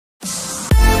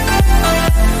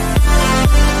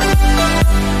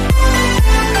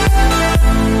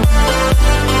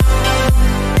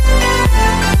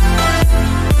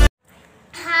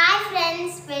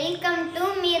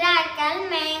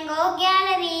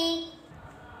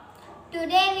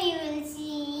Today we will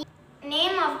see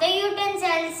name of the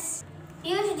utensils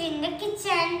used in the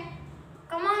kitchen.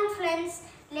 Come on friends,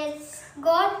 let's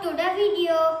go to the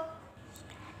video.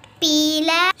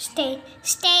 Peeler,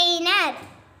 strainer,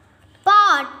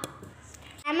 pot,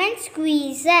 lemon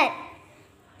squeezer,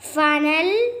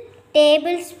 funnel,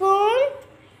 tablespoon,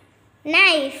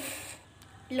 knife,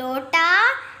 lota,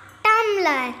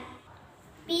 tumbler.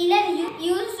 Peeler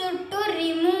used to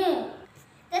remove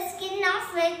the skin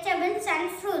of vegetables and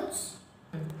fruits.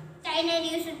 Strainer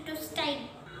used to strain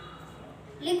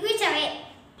liquids away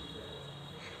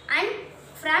and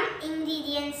from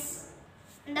ingredients.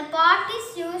 The pot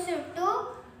is used to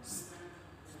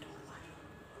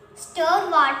store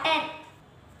water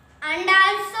and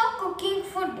also cooking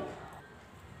food.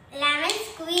 Lemon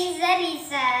squeezer is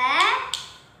a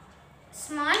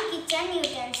small kitchen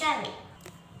utensil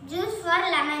used for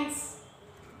lemons.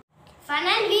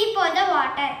 Funnel, we pour the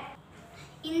water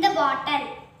in the bottle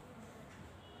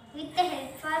with the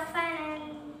help for funnel.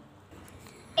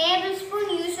 Tablespoon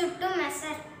used to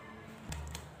measure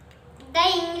the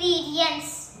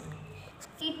ingredients.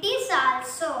 It is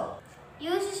also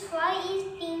used for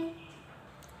eating.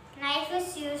 Knife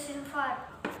is used for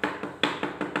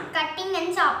cutting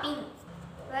and chopping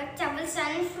vegetables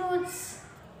and fruits.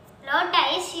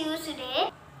 Lota is used to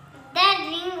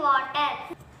drink water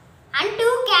and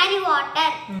to carry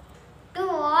water to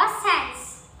wash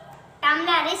hands.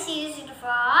 Tumbler is used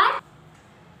for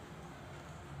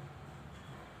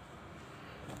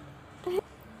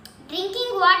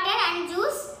drinking water and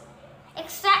juice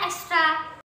extra.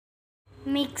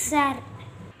 Mixer,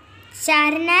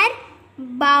 churner,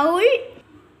 bowl,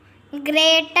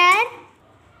 grater,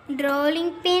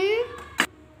 rolling pin,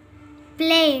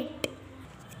 plate.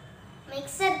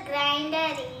 Mixer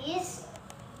grinder is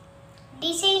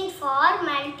designed for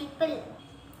multiple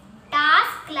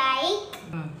tasks like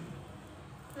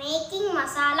making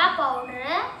masala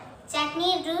powder,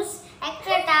 chutney juice,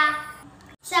 etc.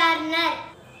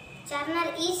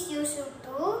 Churner is used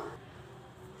to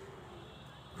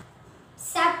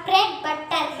separate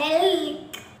butter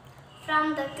milk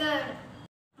from the curd.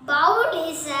 Bowl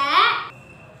is a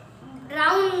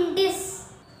round dish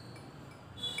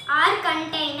or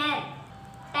container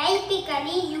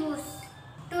typically used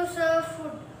to serve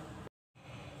food.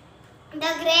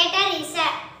 The grater is a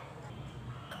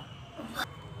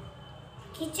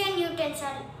kitchen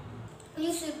utensil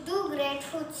used to grate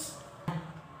foods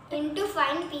into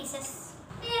fine pieces.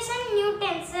 It is a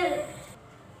utensil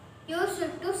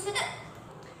used to sit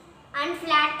and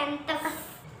flatten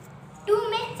to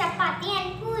make chapati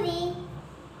and puri.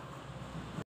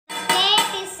 The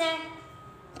plate is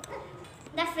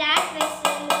the flat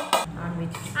vessel on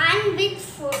which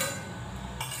food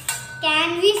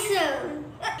can be served.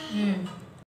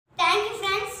 Thank you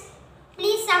friends.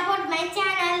 Please support my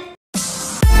channel.